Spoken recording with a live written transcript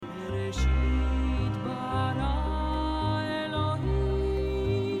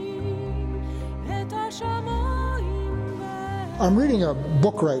I'm reading a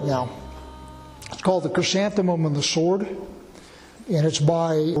book right now. It's called The Chrysanthemum and the Sword, and it's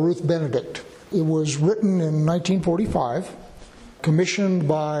by Ruth Benedict. It was written in 1945, commissioned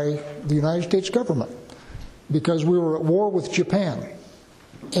by the United States government, because we were at war with Japan.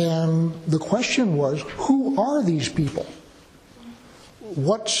 And the question was, who are these people?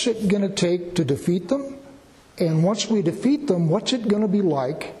 What's it going to take to defeat them? And once we defeat them, what's it going to be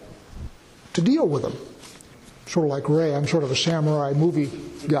like to deal with them? Sort of like Ray, I'm sort of a samurai movie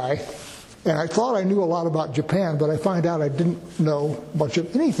guy. And I thought I knew a lot about Japan, but I find out I didn't know much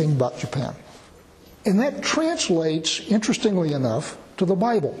of anything about Japan. And that translates, interestingly enough, to the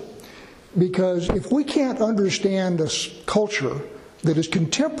Bible. Because if we can't understand a culture that is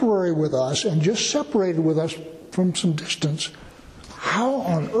contemporary with us and just separated with us from some distance, how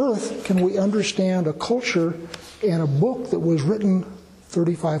on earth can we understand a culture and a book that was written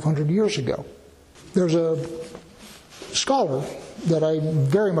 3,500 years ago? There's a scholar that I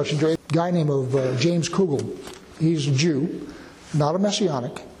very much enjoy, a guy named James Kugel. He's a Jew, not a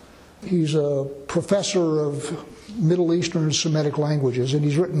Messianic. He's a professor of Middle Eastern and Semitic languages, and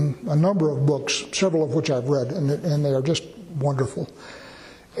he's written a number of books, several of which I've read, and they are just wonderful.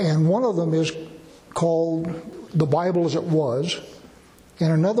 And one of them is called The Bible as It Was,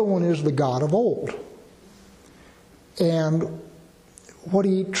 and another one is The God of Old. And what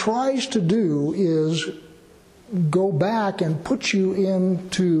he tries to do is go back and put you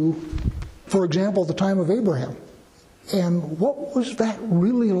into, for example, the time of Abraham. And what was that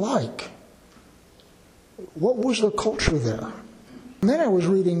really like? What was the culture there? And then I was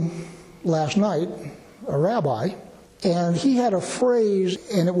reading last night a rabbi, and he had a phrase,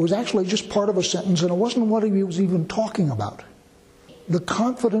 and it was actually just part of a sentence, and it wasn't what he was even talking about. The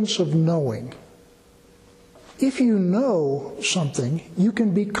confidence of knowing. If you know something, you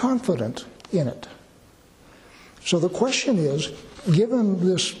can be confident in it. So the question is, given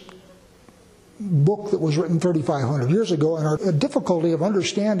this book that was written 3,500 years ago and our difficulty of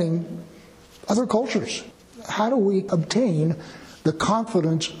understanding other cultures, how do we obtain the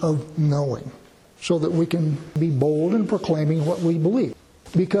confidence of knowing so that we can be bold in proclaiming what we believe?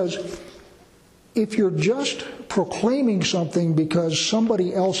 Because if you're just proclaiming something because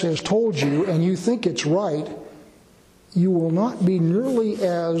somebody else has told you and you think it's right, you will not be nearly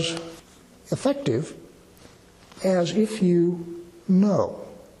as effective as if you know.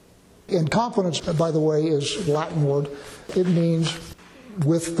 And confidence, by the way, is a Latin word. It means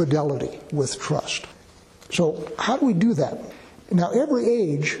with fidelity, with trust. So how do we do that? Now, every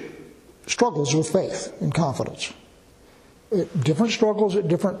age struggles with faith and confidence. Different struggles at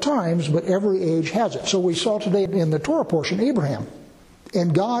different times, but every age has it. So we saw today in the Torah portion, Abraham.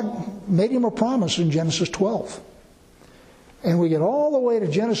 And God made him a promise in Genesis 12. And we get all the way to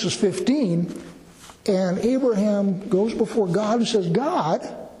Genesis 15, and Abraham goes before God and says, God,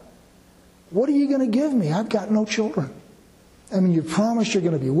 what are you going to give me? I've got no children. I mean, you promised you're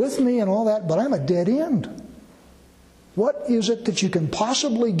going to be with me and all that, but I'm a dead end. What is it that you can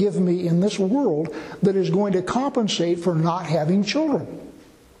possibly give me in this world that is going to compensate for not having children?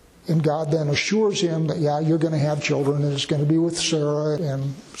 And God then assures him that, yeah, you're going to have children, and it's going to be with Sarah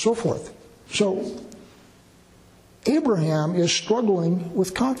and so forth. So Abraham is struggling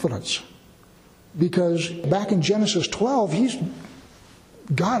with confidence because back in Genesis 12, he's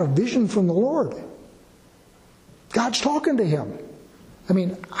got a vision from the Lord. God's talking to him. I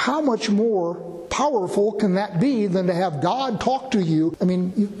mean, how much more powerful can that be than to have God talk to you? I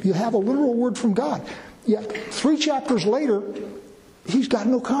mean, you have a literal word from God. Yet 3 chapters later, he's got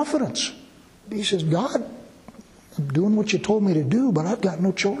no confidence. He says, God, I'm doing what you told me to do, but I've got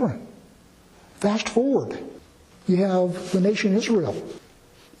no children. Fast forward. You have the nation Israel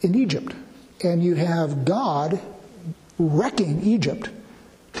in Egypt. And you have God wrecking Egypt,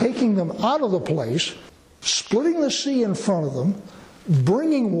 taking them out of the place, splitting the sea in front of them,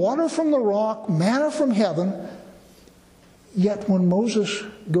 bringing water from the rock, manna from heaven. Yet when Moses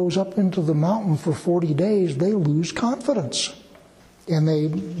goes up into the mountain for 40 days, they lose confidence. And they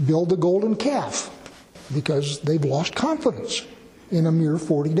build the golden calf because they've lost confidence in a mere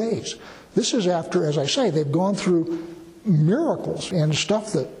 40 days. This is after, as I say, they've gone through miracles and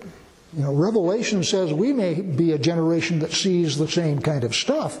stuff that, Revelation says we may be a generation that sees the same kind of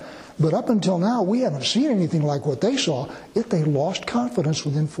stuff, but up until now we haven't seen anything like what they saw, yet they lost confidence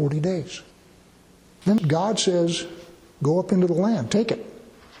within 40 days. Then God says, go up into the land, take it.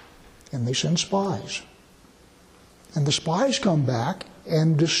 And they send spies. And the spies come back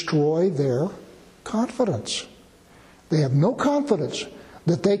and destroy their confidence. They have no confidence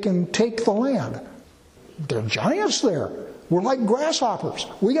that they can take the land. There are giants there. We're like grasshoppers.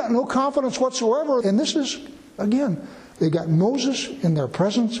 We got no confidence whatsoever. And this is, again, They got Moses in their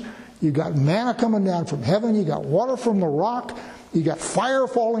presence. You got manna coming down from heaven. You got water from the rock. You got fire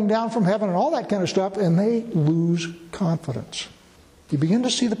falling down from heaven and all that kind of stuff, and they lose confidence. You begin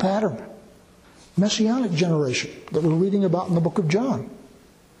to see the pattern. Messianic generation that we're reading about in the book of John.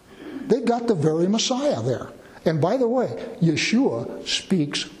 They've got the very Messiah there. And by the way, Yeshua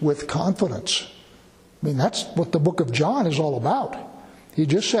speaks with confidence. I mean, that's what the book of John is all about. He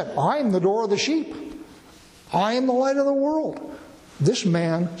just said, I am the door of the sheep. I am the light of the world. This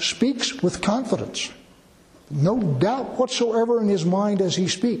man speaks with confidence. No doubt whatsoever in his mind as he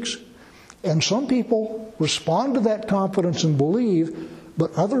speaks. And some people respond to that confidence and believe,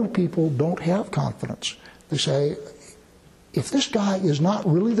 but other people don't have confidence. They say, if this guy is not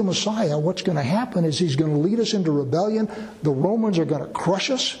really the Messiah, what's going to happen is he's going to lead us into rebellion. The Romans are going to crush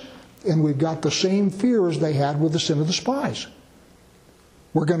us, and we've got the same fears they had with the sin of the spies.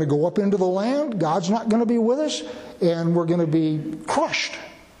 We're going to go up into the land, God's not going to be with us, and we're going to be crushed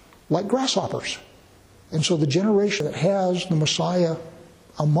like grasshoppers. And so the generation that has the Messiah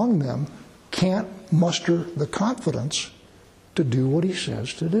among them can't muster the confidence to do what he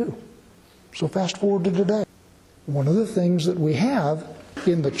says to do. So fast forward to today. One of the things that we have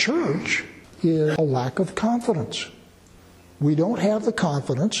in the church is a lack of confidence. We don't have the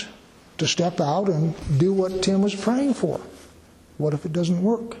confidence to step out and do what Tim was praying for. What if it doesn't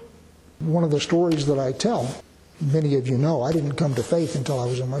work? One of the stories that I tell, many of you know, I didn't come to faith until I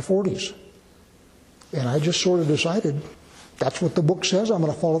was in my 40s. And I just sort of decided, that's what the book says, I'm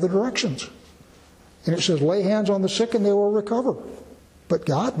going to follow the directions. And it says, lay hands on the sick and they will recover. But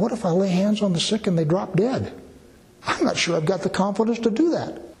God, what if I lay hands on the sick and they drop dead? I'm not sure I've got the confidence to do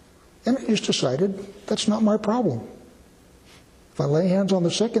that. And I just decided, that's not my problem. If I lay hands on the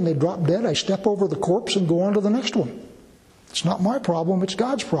sick and they drop dead, I step over the corpse and go on to the next one. It's not my problem, it's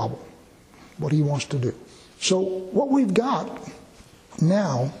God's problem, what he wants to do. So what we've got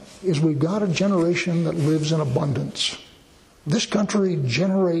now is we've got a generation that lives in abundance. This country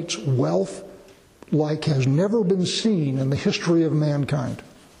generates wealth like has never been seen in the history of mankind.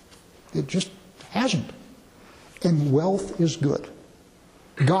 It just hasn't. And wealth is good.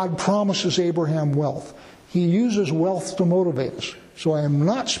 God promises Abraham wealth. He uses wealth to motivate us. So I am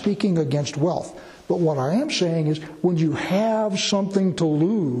not speaking against wealth. But what I am saying is when you have something to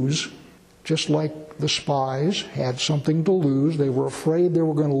lose, just like the spies had something to lose, they were afraid they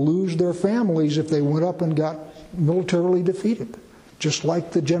were going to lose their families if they went up and got militarily defeated. Just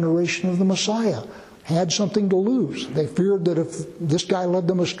like the generation of the Messiah had something to lose. They feared that if this guy led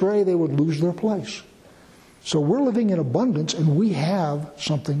them astray, they would lose their place. So we're living in abundance and we have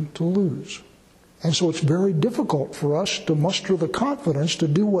something to lose. And so it's very difficult for us to muster the confidence to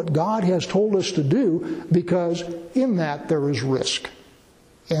do what God has told us to do, because in that there is risk.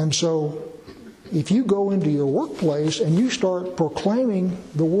 And so if you go into your workplace and you start proclaiming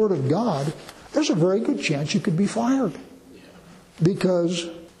the Word of God, there's a very good chance you could be fired, because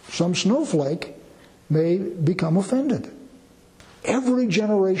some snowflake may become offended. Every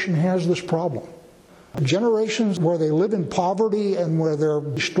generation has this problem. Generations where they live in poverty and where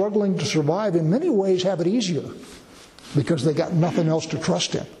they're struggling to survive in many ways have it easier because they got nothing else to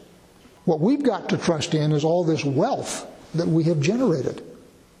trust in. What we've got to trust in is all this wealth that we have generated.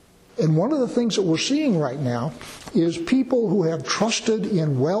 And one of the things that we're seeing right now is people who have trusted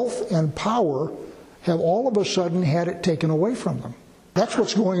in wealth and power have all of a sudden had it taken away from them. That's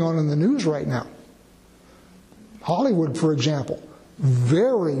what's going on in the news right now. Hollywood, for example,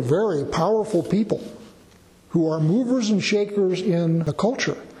 very, very powerful people who are movers and shakers in the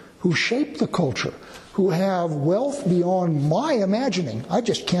culture, who shape the culture, who have wealth beyond my imagining. I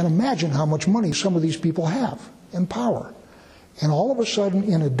just can't imagine how much money some of these people have and power. And all of a sudden,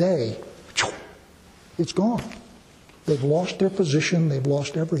 in a day, it's gone. They've lost their position, they've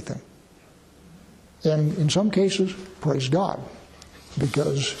lost everything. And in some cases, praise God,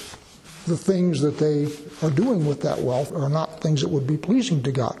 because the things that they are doing with that wealth are not things that would be pleasing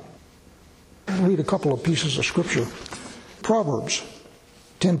to God. I'll read a couple of pieces of scripture. Proverbs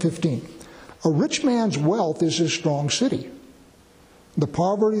 10:15. A rich man's wealth is his strong city. The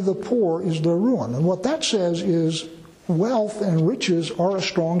poverty of the poor is their ruin. And what that says is wealth and riches are a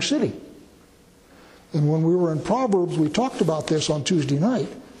strong city. And when we were in Proverbs, we talked about this on Tuesday night.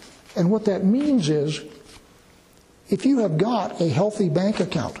 And what that means is, if you have got a healthy bank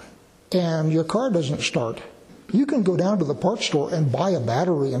account and your car doesn't start, you can go down to the parts store and buy a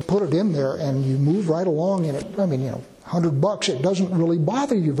battery and put it in there and you move right along in it. $100, it doesn't really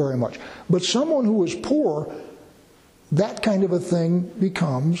bother you very much. But someone who is poor, that kind of a thing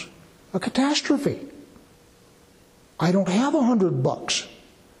becomes a catastrophe. I don't have $100.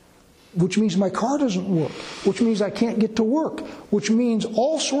 which means my car doesn't work, which means I can't get to work, which means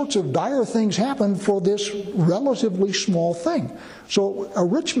all sorts of dire things happen for this relatively small thing. So a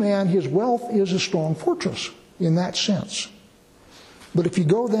rich man, his wealth is a strong fortress in that sense. But if you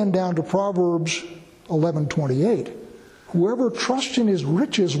go then down to Proverbs 11:28, whoever trusts in his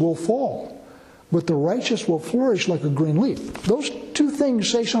riches will fall, but the righteous will flourish like a green leaf. Those two things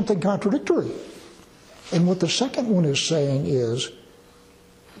say something contradictory. And what the second one is saying is,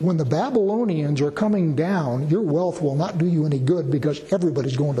 when the Babylonians are coming down, your wealth will not do you any good because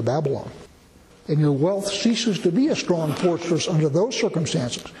everybody's going to Babylon. And your wealth ceases to be a strong fortress under those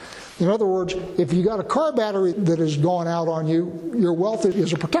circumstances. In other words, if you got a car battery that has gone out on you, your wealth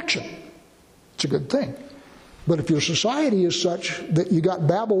is a protection. It's a good thing. But if your society is such that you got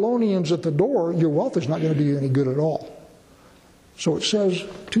Babylonians at the door, your wealth is not going to do you any good at all. So it says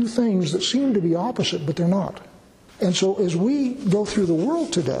two things that seem to be opposite, but they're not. And so as we go through the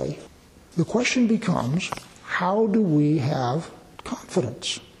world today, the question becomes, how do we have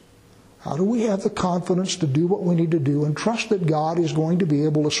confidence? How do we have the confidence to do what we need to do and trust that God is going to be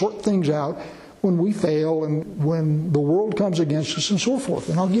able to sort things out when we fail and when the world comes against us and so forth?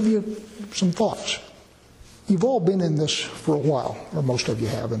 And I'll give you some thoughts. You've all been in this for a while, or most of you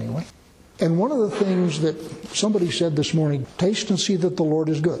have anyway. And one of the things that somebody said this morning, taste and see that the Lord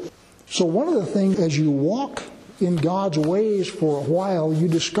is good. So one of the things, as you walk in God's ways for a while, you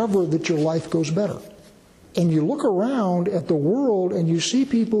discover that your life goes better. And you look around at the world and you see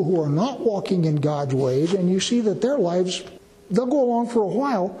people who are not walking in God's ways, and you see that their lives, they'll go along for a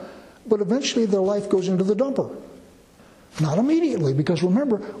while, but eventually their life goes into the dumper. Not immediately, because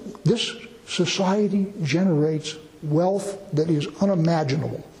remember, this society generates wealth that is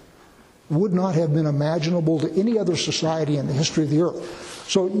unimaginable. Would not have been imaginable to any other society in the history of the earth.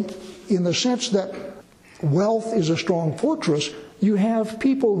 So in the sense that wealth is a strong fortress, you have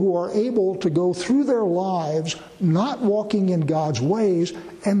people who are able to go through their lives not walking in God's ways,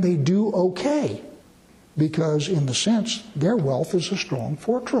 and they do okay. Because in the sense, their wealth is a strong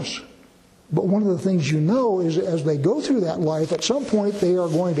fortress. But one of the things you know is as they go through that life, at some point they are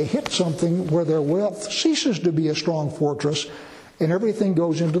going to hit something where their wealth ceases to be a strong fortress and everything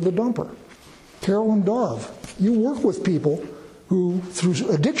goes into the dumper. Carolyn Darve, you work with people who, through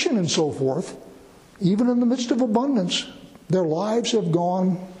addiction and so forth, even in the midst of abundance, their lives have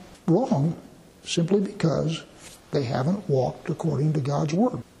gone wrong simply because they haven't walked according to God's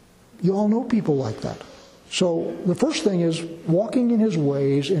Word. You all know people like that. So the first thing is walking in His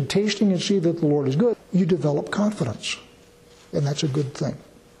ways and tasting and see that the Lord is good. You develop confidence, and that's a good thing.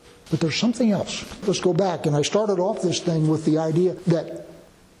 But there's something else. Let's go back, and I started off this thing with the idea that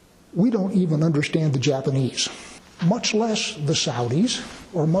we don't even understand the Japanese, much less the Saudis,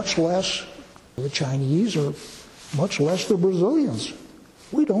 or much less the Chinese, or much less the Brazilians.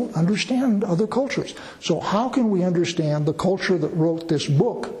 We don't understand other cultures. So how can we understand the culture that wrote this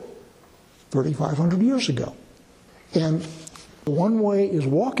book 3,500 years ago? And one way is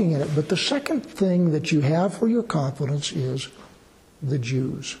walking in it, but the second thing that you have for your confidence is the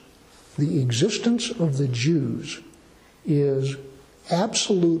Jews. The existence of the Jews is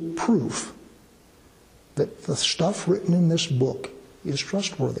absolute proof that the stuff written in this book is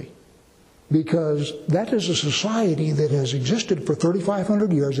trustworthy. Because that is a society that has existed for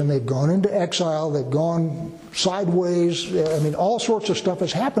 3,500 years, and they've gone into exile, they've gone sideways, all sorts of stuff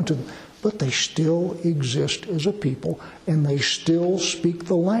has happened to them. But they still exist as a people, and they still speak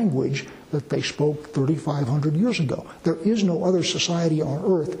the language that they spoke 3,500 years ago. There is no other society on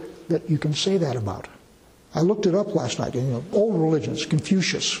earth that you can say that about. I looked it up last night. Old religions,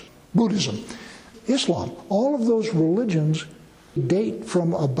 Confucius, Buddhism, Islam, all of those religions date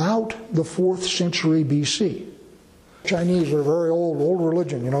from about the 4th century BC. Chinese are a very old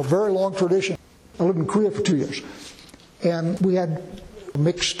religion, very long tradition. I lived in Korea for 2 years. And we had a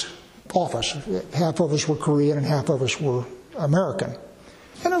mixed office. Half of us were Korean and half of us were American.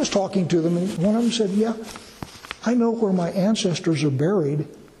 And I was talking to them, and one of them said, yeah, I know where my ancestors are buried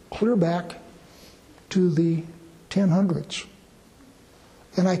clear back to the 1000s.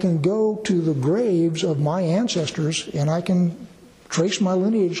 And I can go to the graves of my ancestors, and I can trace my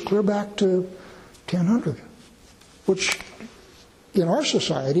lineage clear back to 1000, which in our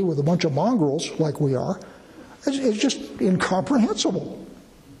society, with a bunch of mongrels like we are, is just incomprehensible.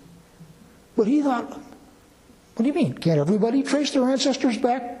 But he thought, what do you mean? Can't everybody trace their ancestors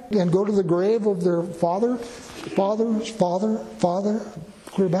back and go to the grave of their father,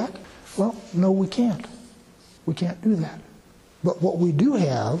 clear back? Well, no, we can't. We can't do that. But what we do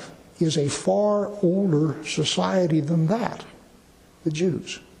have is a far older society than that, the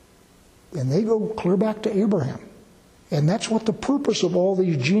Jews. And they go clear back to Abraham. And that's what the purpose of all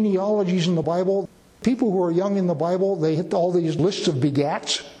these genealogies in the Bible. People who are young in the Bible, they hit all these lists of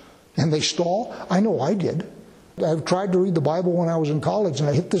begats and they stall. I know I did. I've tried to read the Bible when I was in college, and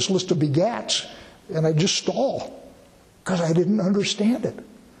I hit this list of begats and I just stall because I didn't understand it.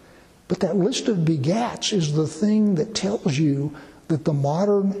 But that list of begats is the thing that tells you that the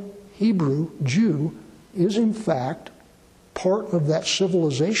modern Hebrew Jew is in fact part of that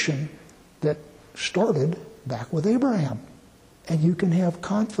civilization that started back with Abraham. And you can have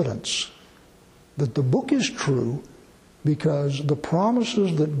confidence that the book is true because the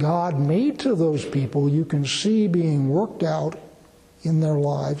promises that God made to those people you can see being worked out in their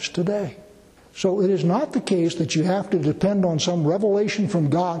lives today. So it is not the case that you have to depend on some revelation from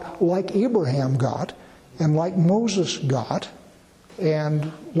God like Abraham got, and like Moses got,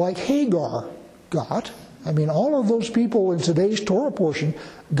 and like Hagar got. I mean, all of those people in today's Torah portion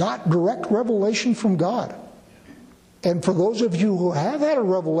got direct revelation from God. And for those of you who have had a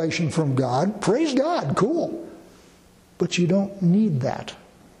revelation from God, praise God, cool. But you don't need that.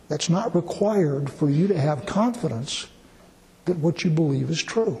 That's not required for you to have confidence that what you believe is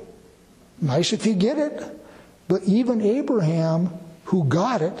true. Nice if you get it, but even Abraham, who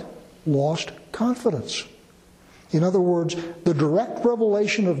got it, lost confidence. In other words, the direct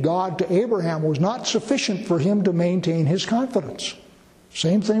revelation of God to Abraham was not sufficient for him to maintain his confidence.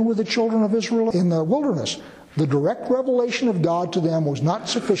 Same thing with the children of Israel in the wilderness. The direct revelation of God to them was not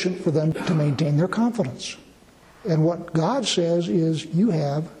sufficient for them to maintain their confidence. And what God says is, you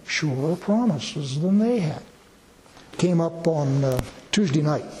have surer promises than they had. Came up on Tuesday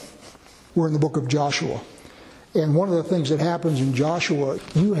night. We're in the book of Joshua. And one of the things that happens in Joshua,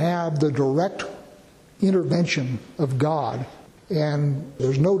 you have the direct intervention of God. And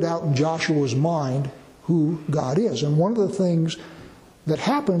there's no doubt in Joshua's mind who God is. And one of the things that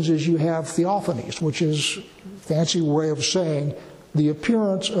happens is you have theophanies, which is a fancy way of saying the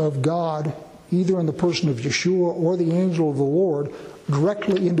appearance of God, either in the person of Yeshua or the angel of the Lord,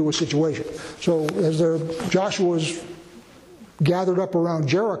 directly into a situation. So as Joshua's gathered up around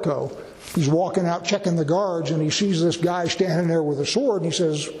Jericho, he's walking out checking the guards, and he sees this guy standing there with a sword, and he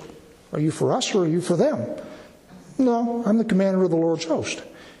says, "Are you for us or are you for them?" "No, I'm the commander of the Lord's host."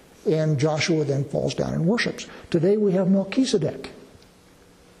 And Joshua then falls down and worships. Today we have Melchizedek.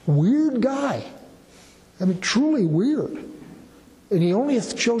 Weird guy. I mean, truly weird. And he only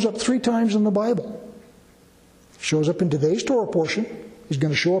shows up 3 times in the Bible. He shows up in today's Torah portion. He's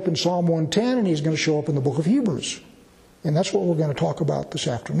going to show up in Psalm 110, and he's going to show up in the book of Hebrews. And that's what we're going to talk about this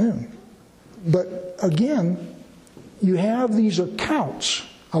afternoon. But again, you have these accounts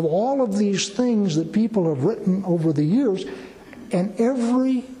of all of these things that people have written over the years, and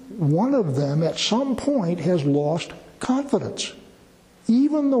every one of them at some point has lost confidence.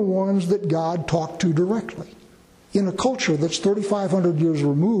 Even the ones that God talked to directly. In a culture that's 3,500 years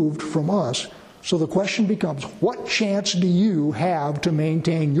removed from us, so the question becomes, what chance do you have to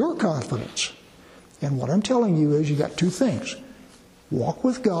maintain your confidence? And what I'm telling you is you got 2 things. Walk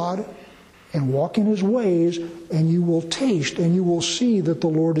with God and walk in His ways, and you will taste and you will see that the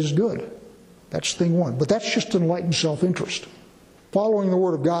Lord is good. That's thing 1. But that's just enlightened self-interest. Following the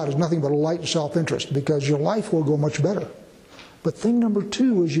Word of God is nothing but enlightened self-interest, because your life will go much better. But thing number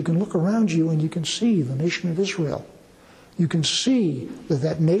 2 is you can look around you and you can see the nation of Israel. You can see that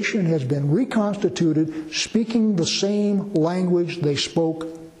that nation has been reconstituted, speaking the same language they spoke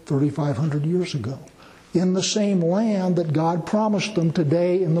 3,500 years ago, in the same land that God promised them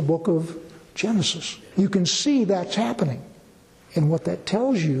today in the book of Genesis. You can see that's happening. And what that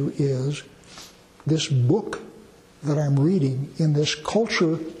tells you is this book that I'm reading in this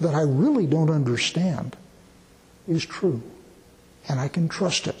culture that I really don't understand is true. And I can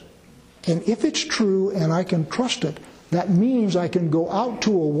trust it. And if it's true and I can trust it, that means I can go out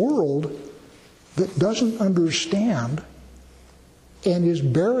to a world that doesn't understand and is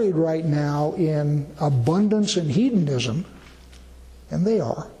buried right now in abundance and hedonism, and they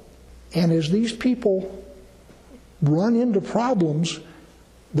are. And as these people run into problems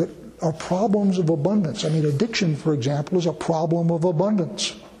that are problems of abundance, I mean, addiction, for example, is a problem of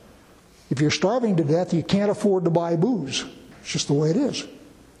abundance. If you're starving to death, you can't afford to buy booze. It's just the way it is.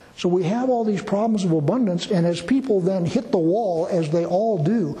 So we have all these problems of abundance, and as people then hit the wall, as they all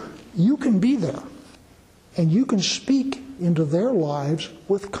do, you can be there. And you can speak into their lives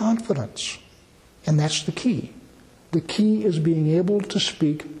with confidence. And that's the key. The key is being able to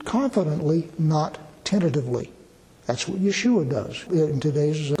speak confidently, not tentatively. That's what Yeshua does in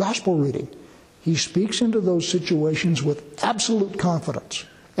today's gospel reading. He speaks into those situations with absolute confidence,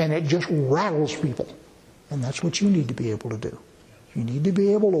 and it just rattles people. And that's what you need to be able to do. You need to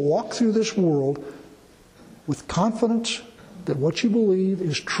be able to walk through this world with confidence that what you believe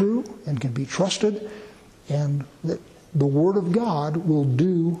is true and can be trusted, and that the Word of God will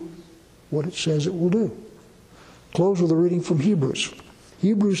do what it says it will do. Close with a reading from Hebrews.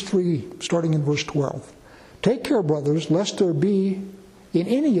 Hebrews 3, starting in verse 12. Take care, brothers, lest there be in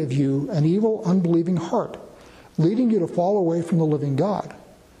any of you an evil, unbelieving heart, leading you to fall away from the living God.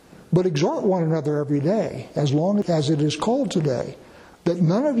 But exhort one another every day, as long as it is called today, that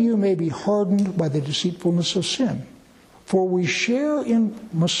none of you may be hardened by the deceitfulness of sin. For we share in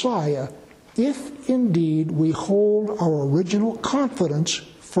Messiah, if indeed we hold our original confidence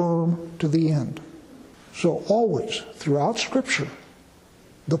firm to the end. So always, throughout Scripture,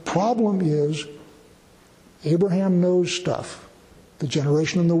 the problem is Abraham knows stuff. The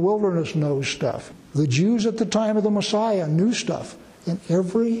generation in the wilderness knows stuff. The Jews at the time of the Messiah knew stuff. And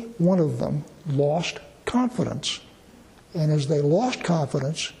every one of them lost confidence. And as they lost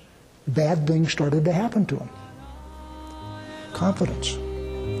confidence, bad things started to happen to them. Confidence.